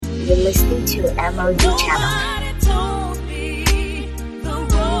You're listening to MOD Channel. Nobody told me the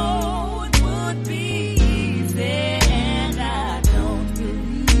road would be easy, and I don't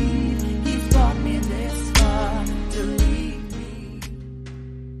believe He's brought me this far to leave me.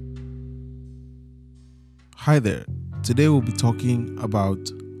 Hi there. Today we'll be talking about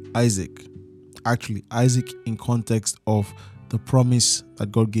Isaac. Actually, Isaac in context of the promise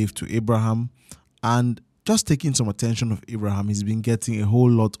that God gave to Abraham, and just taking some attention of Abraham. He's been getting a whole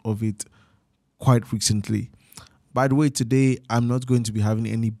lot of it quite recently. By the way, today I'm not going to be having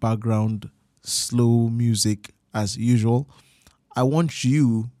any background slow music as usual. I want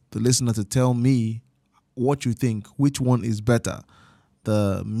you, the listener, to tell me what you think, which one is better,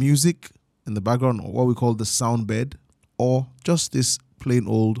 the music in the background, or what we call the sound bed, or just this plain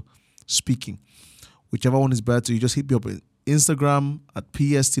old speaking. Whichever one is better, you just hit me up on Instagram at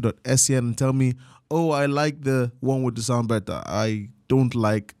pst.sen and tell me, oh, I like the one with the sound better. I don't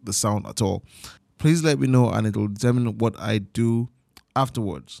like the sound at all. Please let me know, and it will determine what I do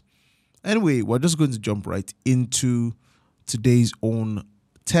afterwards. Anyway, we're just going to jump right into today's own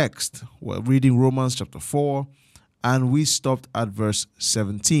text. We're reading Romans chapter 4, and we stopped at verse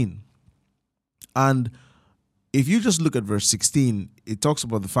 17. And if you just look at verse 16, it talks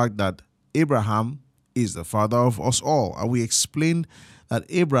about the fact that Abraham is the father of us all. And we explained that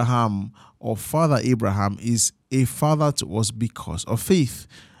Abraham, or Father Abraham, is a father to us because of faith,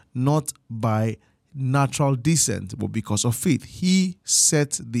 not by natural descent, but because of faith. He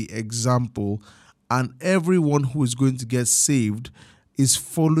set the example, and everyone who is going to get saved is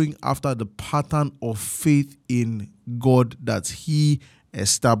following after the pattern of faith in God that he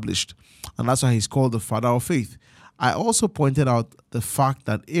established. And that's why he's called the father of faith. I also pointed out the fact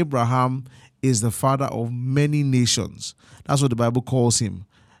that Abraham is the father of many nations. That's what the Bible calls him.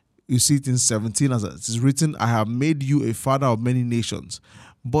 You see it in 17 as it is written, I have made you a father of many nations.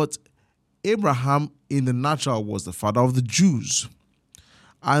 But Abraham in the natural was the father of the Jews.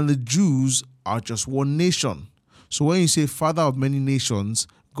 And the Jews are just one nation. So when you say father of many nations,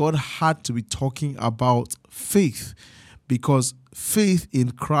 God had to be talking about faith, because faith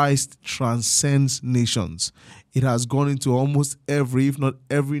in Christ transcends nations. It has gone into almost every, if not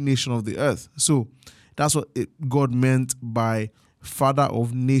every nation of the earth. So that's what God meant by father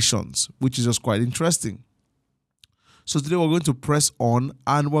of nations, which is just quite interesting. So today we're going to press on,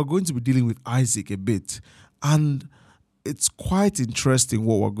 and we're going to be dealing with Isaac a bit. And it's quite interesting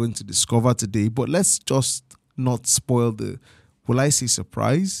what we're going to discover today, but let's just not spoil the, will I say,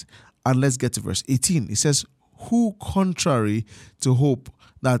 surprise? And let's get to verse 18. It says, who contrary to hope,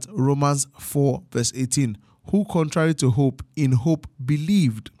 that Romans 4 verse 18, who contrary to hope, in hope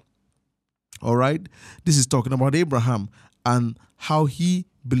believed. All right. This is talking about Abraham and how he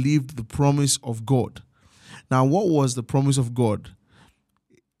believed the promise of God. Now, what was the promise of God?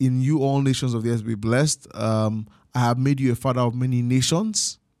 In you all nations of the earth be blessed. I have made you a father of many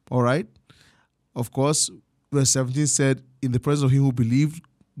nations. All right. Of course, verse 17 said, in the presence of him who believed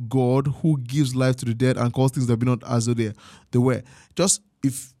God, who gives life to the dead and calls things that be not as though they were. Just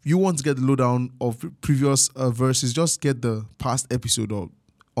if you want to get the lowdown of previous verses, just get the past episode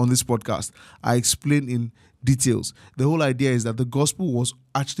on this podcast. I explain in details. The whole idea is that the gospel was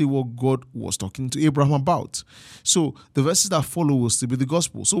actually what God was talking to Abraham about. So the verses that follow will still be the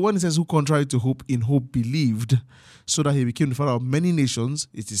gospel. So when it says, who contrary to hope, in hope believed, so that he became the father of many nations,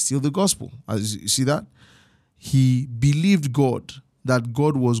 it is still the gospel. As you see that? He believed God, that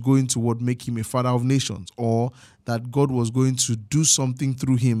God was going to make him a father of nations, or that God was going to do something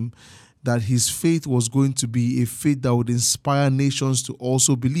through him, that his faith was going to be a faith that would inspire nations to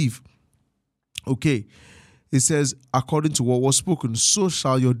also believe. Okay, it says, according to what was spoken, so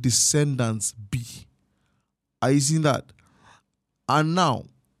shall your descendants be. Are you seeing that? And now,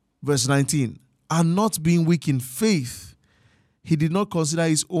 verse 19, and not being weak in faith, he did not consider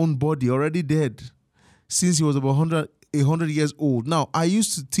his own body already dead, since he was about 100 years old. Now, I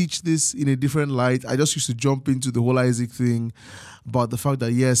used to teach this in a different light. I just used to jump into the whole Isaac thing about the fact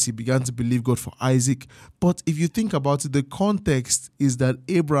that, yes, he began to believe God for Isaac. But if you think about it, the context is that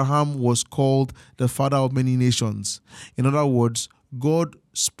Abraham was called the father of many nations. In other words, God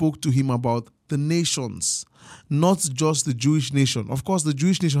spoke to him about the nations, not just the Jewish nation. Of course, the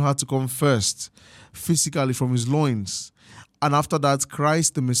Jewish nation had to come first, physically from his loins. And after that,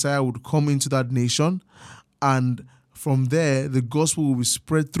 Christ, the Messiah, would come into that nation, and from there, the gospel will be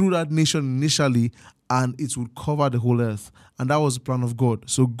spread through that nation initially, and it would cover the whole earth. And that was the plan of God.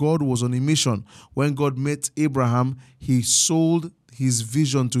 So God was on a mission. When God met Abraham, he sold his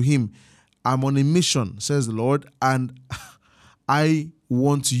vision to him. I'm on a mission, says the Lord, and I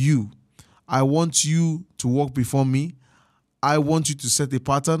want you. I want you to walk before me. I want you to set a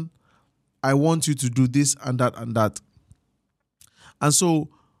pattern. I want you to do this and that and that. And so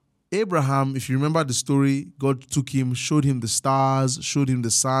Abraham, if you remember the story, God took him, showed him the stars, showed him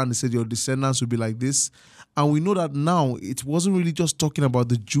the sun. He said, your descendants will be like this. And we know that now it wasn't really just talking about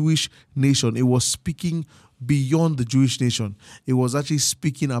the Jewish nation. It was speaking beyond the Jewish nation. It was actually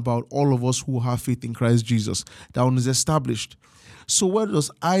speaking about all of us who have faith in Christ Jesus. That one is established. So where does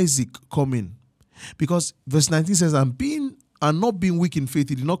Isaac come in? Because verse 19 says, and not being weak in faith,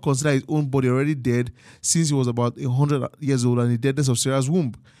 he did not consider his own body already dead, since he was about 100 years old, and the deadness of Sarah's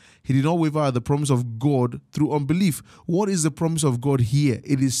womb. He did not waver at the promise of God through unbelief. What is the promise of God here?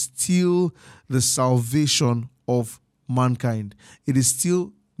 It is still the salvation of mankind. It is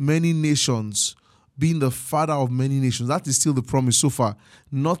still many nations, being the father of many nations. That is still the promise so far.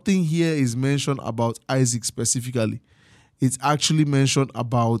 Nothing here is mentioned about Isaac specifically. It's actually mentioned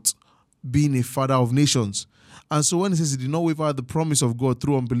about being a father of nations. And so when it says he did not waver at the promise of God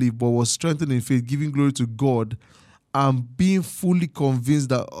through unbelief, but was strengthened in faith, giving glory to God, and being fully convinced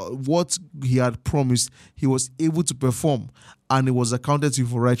that what he had promised, he was able to perform, and it was accounted to him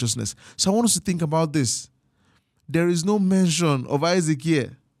for righteousness. So I want us to think about this. There is no mention of Isaac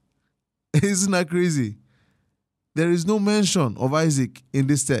here. Isn't that crazy? There is no mention of Isaac in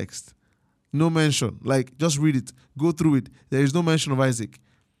this text. No mention. Like, just read it. Go through it. There is no mention of Isaac.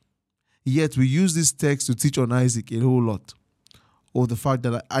 Yet we use this text to teach on Isaac a whole lot. Or the fact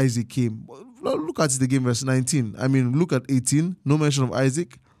that Isaac came. Look at it again, verse 19. Look at 18. No mention of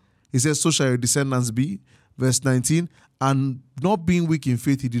Isaac. He says, so shall your descendants be. Verse 19. And not being weak in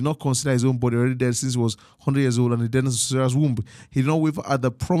faith, he did not consider his own body already dead, since he was 100 years old, and the deadness of Sarah's womb. He did not waver at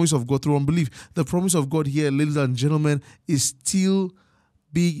the promise of God through unbelief. The promise of God here, ladies and gentlemen, is still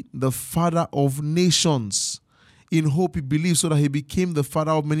be the father of nations. In hope he believed, so that he became the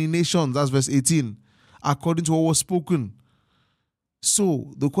father of many nations. That's verse 18. According to what was spoken.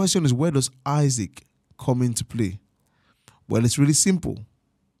 So the question is, where does Isaac come into play? Well, it's really simple.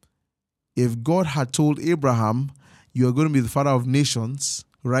 If God had told Abraham, you are going to be the father of nations,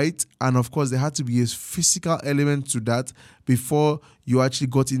 right? And of course, there had to be a physical element to that before you actually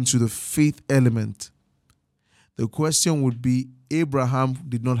got into the faith element. The question would be, Abraham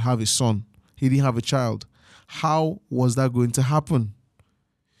did not have a son. He didn't have a child. How was that going to happen?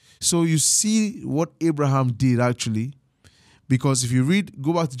 So you see what Abraham did actually. Because if you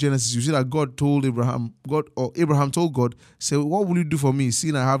go back to Genesis, you see that Abraham told God, say, what will you do for me,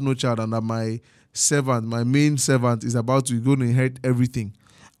 seeing I have no child, and that my main servant, is about to go and inherit everything?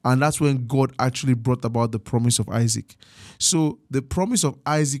 And that's when God actually brought about the promise of Isaac. So the promise of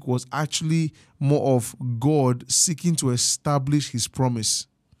Isaac was actually more of God seeking to establish his promise.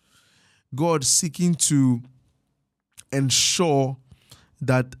 God seeking to ensure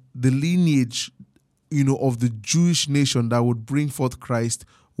that the lineage of the Jewish nation that would bring forth Christ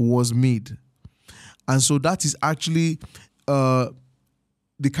was made. And so that is actually the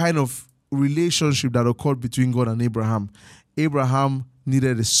kind of relationship that occurred between God and Abraham. Abraham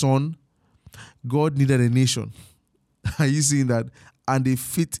needed a son. God needed a nation. Are you seeing that? And they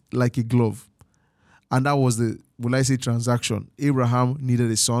fit like a glove. And that was transaction. Abraham needed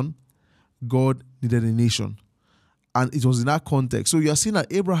a son. God needed a nation. And it was in that context. So you are seeing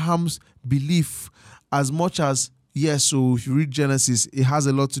that Abraham's belief, as much as, yes, so if you read Genesis, it has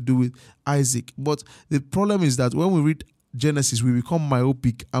a lot to do with Isaac. But the problem is that when we read Genesis, we become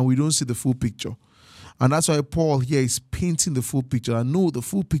myopic and we don't see the full picture. And that's why Paul here is painting the full picture. And no, the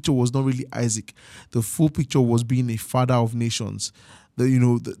full picture was not really Isaac. The full picture was being a father of nations.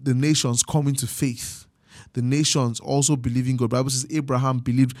 The nations coming to faith. The nations also believing God. The Bible says Abraham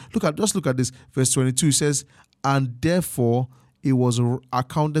believed. Just look at this. Verse 22 says, and therefore it was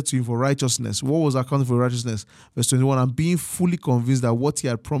accounted to him for righteousness. What was accounted for righteousness? Verse 21, and being fully convinced that what he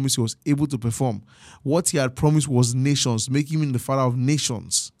had promised he was able to perform. What he had promised was nations, making him the father of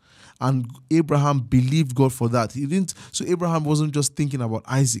nations. And Abraham believed God for that. So Abraham wasn't just thinking about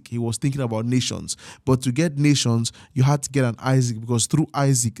Isaac, he was thinking about nations. But to get nations, you had to get an Isaac, because through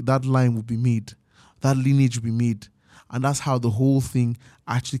Isaac, that line would be made. That lineage would be made. And that's how the whole thing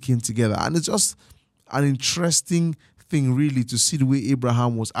actually came together. And it's just an interesting thing, really, to see the way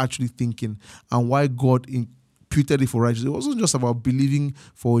Abraham was actually thinking and why God imputed it for righteousness. It wasn't just about believing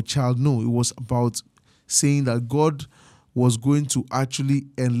for a child. No, it was about saying that God was going to actually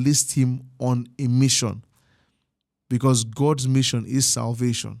enlist him on a mission, because God's mission is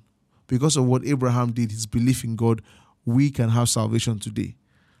salvation. Because of what Abraham did, his belief in God, we can have salvation today.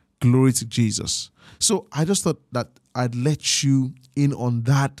 Glory to Jesus. So I just thought that I'd let you in on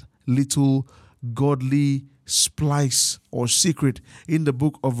that little godly splice or secret in the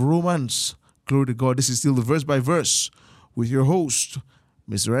book of Romans. Glory to God. This is still the verse by verse with your host,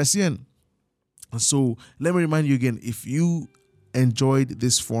 Mr. Essien. So let me remind you again, if you enjoyed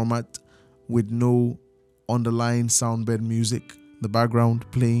this format with no underlying soundbed music, the background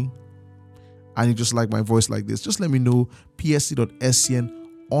playing, and you just like my voice like this, just let me know. psc.scn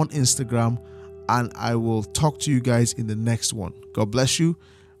on Instagram, and I will talk to you guys in the next one. God bless you.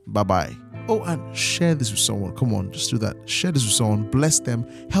 Bye-bye. Oh, and share this with someone. Come on, just do that. Share this with someone. Bless them.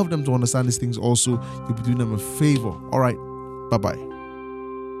 Help them to understand these things also. You'll be doing them a favor. All right. Bye-bye.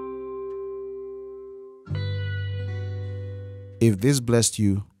 If this blessed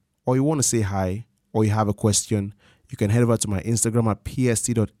you, or you want to say hi, or you have a question, you can head over to my Instagram at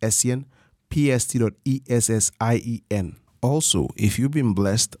pst.scn, pst.essien. Also, if you've been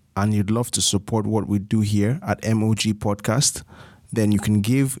blessed and you'd love to support what we do here at MOG Podcast, then you can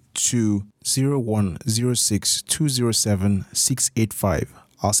give to 0106-207-685.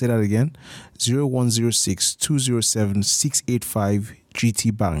 I'll say that again, 0106-207-685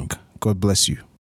 GT Bank. God bless you.